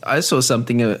 like, I saw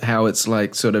something of how it's,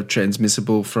 like, sort of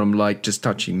transmissible from, like, just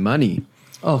touching money.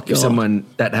 Oh, God. If someone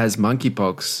that has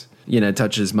monkeypox, you know,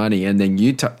 touches money and then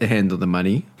you handle the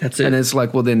money. That's it. And it's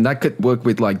like, well, then that could work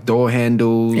with, like, door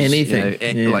handles. Anything.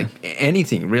 You know, like,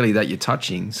 anything, really, that you're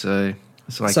touching. So,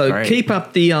 it's like, so great. keep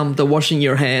up the washing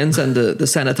your hands and the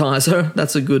sanitizer.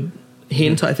 That's a good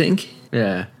hint, I think.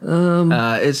 Yeah.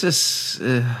 It's just...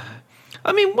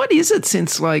 I mean, what is it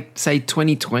since, like, say,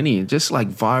 2020? Just, like,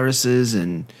 viruses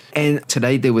and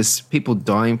today there was people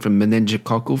dying from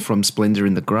meningococcal from Splendor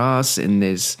in the Grass, and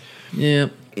there's... Yeah.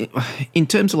 In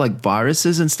terms of, like,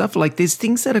 viruses and stuff, like, there's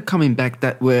things that are coming back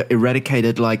that were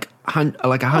eradicated, like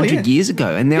 100 years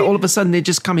ago, and now all of a sudden they're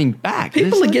just coming back.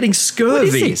 People are like, getting scurvy. What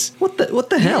is this? What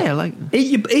the hell? Yeah, like...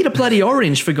 Eat a bloody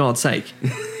orange, for God's sake.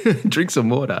 Drink some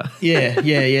water. Yeah.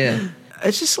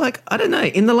 It's just like, I don't know,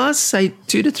 in the last, say,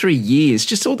 2 to 3 years,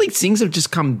 just all these things have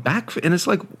just come back. And it's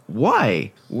like,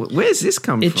 why? Where's this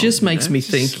come from? It just makes me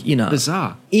think, you know.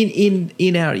 Bizarre.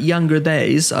 In our younger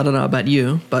days, I don't know about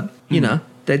you, but, you know,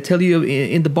 they tell you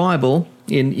in the Bible,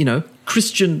 in, you know,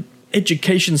 Christian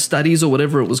education studies or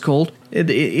whatever it was called,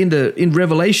 in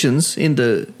Revelations, in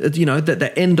the, you know,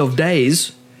 the end of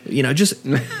days, you know, just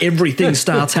everything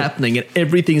starts happening and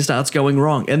everything starts going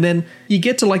wrong. And then you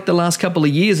get to, like, the last couple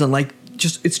of years and, like,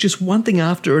 it's just one thing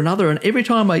after another, and every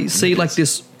time I see like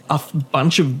this a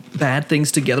bunch of bad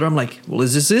things together, I'm like, well,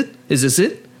 is this it? Is this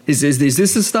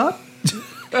the start?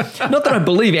 Not that I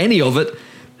believe any of it,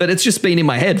 but it's just been in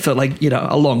my head for, like, you know,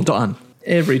 a long time.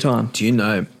 Every time. Do you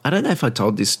know, I don't know if I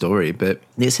told this story, but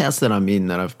this house that I'm in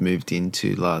that I've moved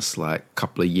into last, like,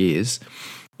 couple of years,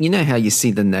 you know how you see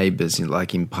the neighbours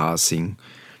like in passing.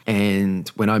 And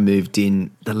when I moved in,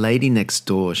 the lady next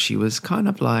door, she was kind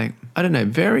of like, I don't know,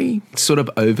 very sort of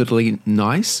overly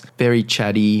nice, very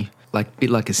chatty, like a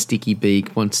bit like a sticky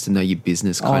beak, wants to know your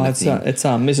business kind of thing. It's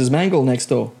Mrs. Mangle next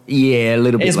door. Yeah, a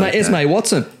little bit like Esme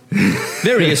Watson.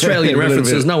 Very Australian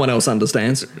references no one else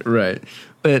understands. Right.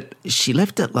 But she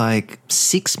left it like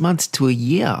 6 months to a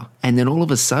year. And then all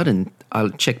of a sudden, I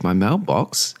checked my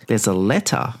mailbox. There's a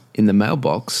letter in the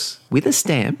mailbox with a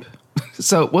stamp.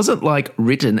 So it wasn't like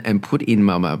written and put in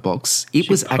my mailbox. It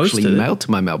was actually mailed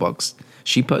to my mailbox.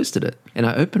 She posted it. And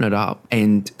I opened it up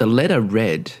and the letter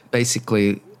read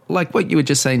basically like what you were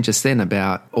just saying just then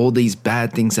about all these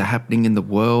bad things are happening in the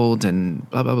world and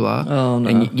blah, blah, blah. Oh, no.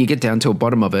 And you get down to the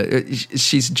bottom of it.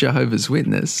 She's Jehovah's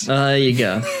Witness. There you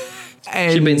go.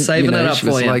 And, she's been saving it up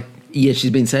for you. Like, yeah,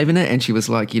 she's been saving it. And she was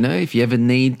like, you know, if you ever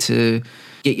need to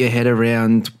get your head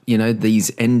around, you know,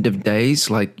 these end of days,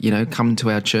 like, you know, come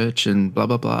to our church and blah,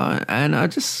 blah, blah. And I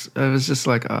was just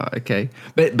like, oh, okay.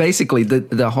 But basically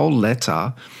the whole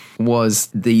letter was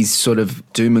these sort of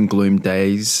doom and gloom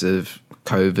days of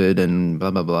COVID and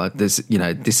blah, blah, blah. There's, you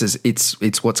know,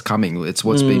 it's what's coming. It's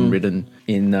what's been written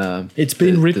in it's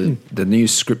been written. The new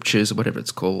scriptures or whatever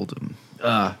it's called.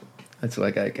 It's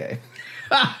like, okay.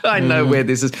 I know where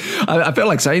this is. I felt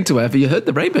like saying to her, have you heard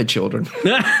the Rainbow Children?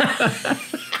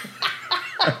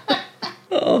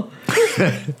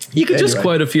 You could just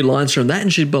quote a few lines from that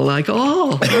and she'd be like,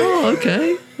 oh,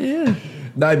 okay, yeah.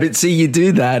 No, but see, you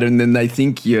do that and then they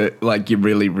think you're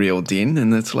really reeled in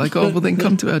and it's like, oh, well, then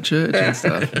come to our church and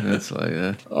stuff. And it's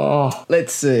like,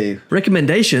 let's see.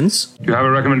 Recommendations. Do you have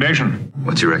a recommendation?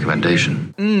 What's your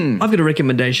recommendation? I've got a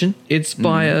recommendation. It's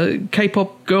by a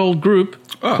K-pop girl group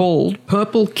called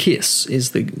Purple Kiss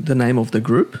is the name of the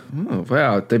group. Oh,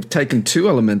 wow. They've taken two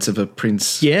elements of a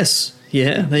Prince. Yes.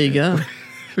 Yeah, there you go.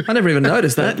 I never even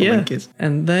noticed that, yeah.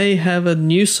 And they have a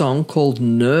new song called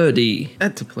Nerdy.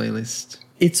 Add to playlist.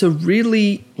 It's a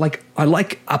really, I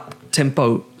like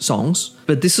up-tempo songs,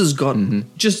 but this has got,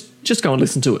 just go and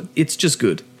listen to it. It's just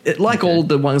good. All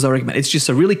the ones I recommend, it's just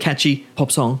a really catchy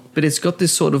pop song, but it's got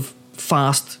this sort of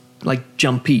fast,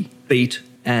 jumpy beat,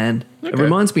 and it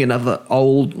reminds me of another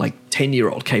old,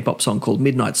 10-year-old K-pop song called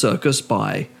Midnight Circus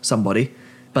by somebody.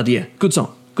 But yeah, good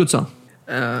song.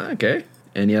 Okay.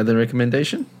 Any other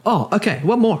recommendation? Oh, okay.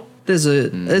 One more. There's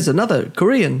another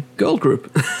Korean girl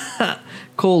group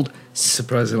called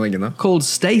Surprisingly enough.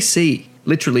 Stay C.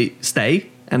 Literally stay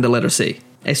and the letter C.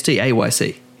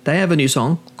 STAYC. They have a new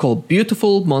song called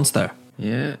Beautiful Monster.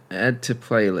 Yeah, add to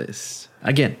playlist.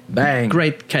 Again, bang.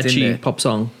 Great catchy pop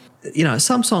song. You know,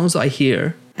 some songs I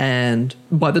hear and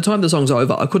by the time the song's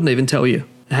over, I couldn't even tell you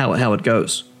how it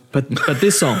goes. But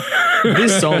this song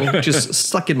just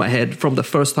stuck in my head from the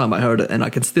first time I heard it, and I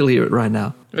can still hear it right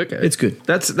now. Okay, it's good.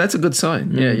 That's a good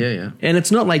sign. Yeah. And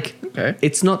it's not like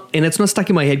it's not stuck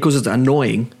in my head because it's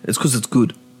annoying. It's because it's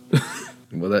good.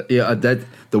 Well,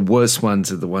 the worst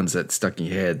ones are the ones that stuck in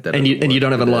your head. And you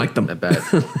don't even like them. They're bad.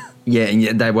 Yeah,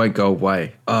 and they won't go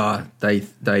away.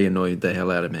 They annoyed the hell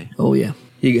out of me. Oh yeah.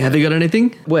 Have you got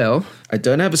anything? Well, I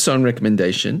don't have a song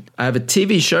recommendation. I have a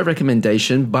TV show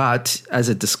recommendation, but as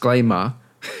a disclaimer,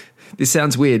 this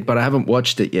sounds weird, but I haven't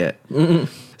watched it yet.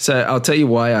 So I'll tell you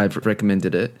why I've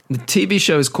recommended it. The TV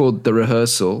show is called The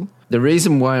Rehearsal. The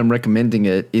reason why I'm recommending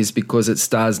it is because it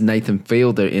stars Nathan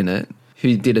Fielder in it,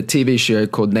 who did a TV show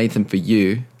called Nathan For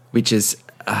You, which is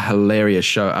a hilarious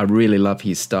show. I really love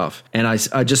his stuff. And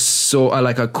I just saw,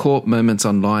 I caught moments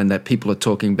online that people are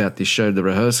talking about this show, The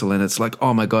Rehearsal, and it's like,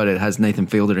 oh my God, it has Nathan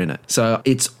Fielder in it. So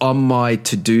it's on my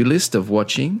to-do list of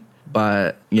watching.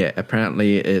 But yeah,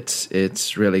 apparently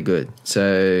it's really good.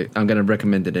 So I'm going to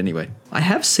recommend it anyway. I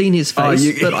have seen his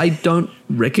face, but I don't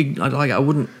recognize, I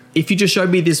wouldn't, if you just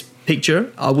showed me this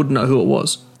picture, I wouldn't know who it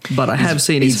was. But I have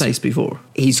seen his face before.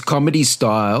 His comedy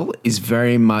style is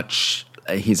very much,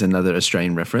 here's another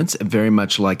Australian reference, very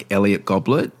much like Elliot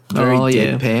Goblet. Very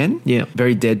deadpan. Yeah.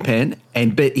 Very deadpan.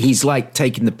 But he's like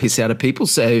taking the piss out of people.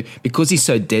 So because he's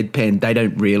so deadpan, they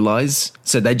don't realize.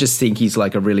 So they just think he's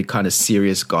like a really kind of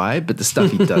serious guy. But the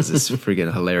stuff he does is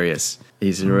friggin' hilarious.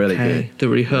 He's really good. The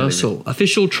Rehearsal. Really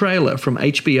official trailer from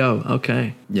HBO.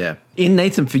 Okay. Yeah. In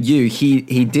Nathan For You,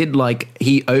 he did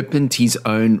he opened his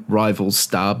own rival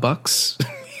Starbucks.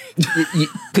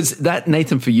 Because that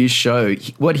Nathan For You show,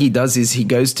 what he does is he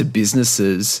goes to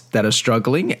businesses that are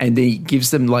struggling and he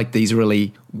gives them these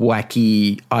really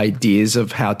wacky ideas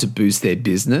of how to boost their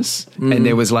business. And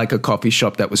there was a coffee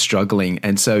shop that was struggling.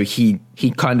 And so he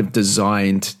kind of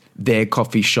designed their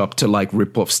coffee shop to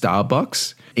rip off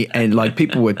Starbucks. And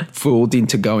people were fooled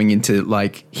into going into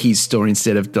his store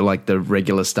instead of the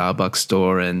regular Starbucks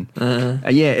store. And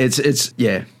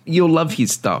you'll love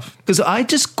his stuff. Because I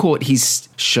just caught his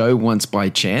show once by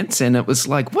chance and it was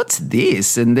what's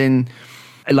this? And then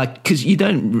because you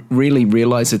don't really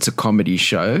realize it's a comedy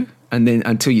show. And then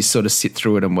until you sort of sit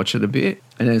through it and watch it a bit.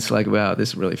 And then it's wow, this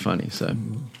is really funny. So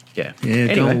yeah. Yeah,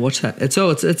 anyway. Go and watch that. It's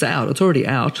out. It's already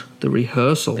out. The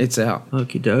Rehearsal. It's out.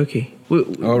 Okie dokie.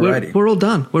 Alrighty. We're all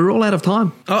done. We're all out of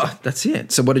time. Oh, that's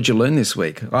it. So what did you learn this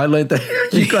week? I learned that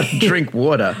you got to drink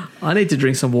water. I need to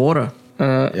drink some water.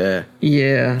 Yeah.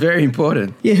 Yeah. Very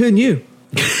important. Yeah, who knew?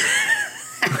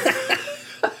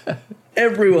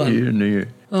 Everyone. Who knew?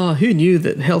 Oh, who knew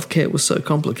that healthcare was so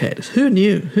complicated? Who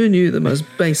knew? Who knew the most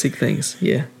basic things?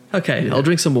 Yeah. Okay, I'll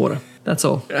drink some water. That's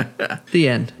all. The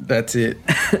end. That's it.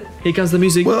 Here comes the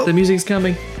music. Well, the music's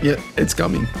coming. Yeah, it's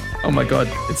coming. Oh my God,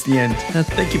 it's the end.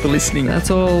 Thank you for listening.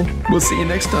 That's all. We'll see you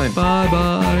next time.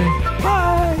 Bye-bye.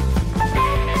 Bye.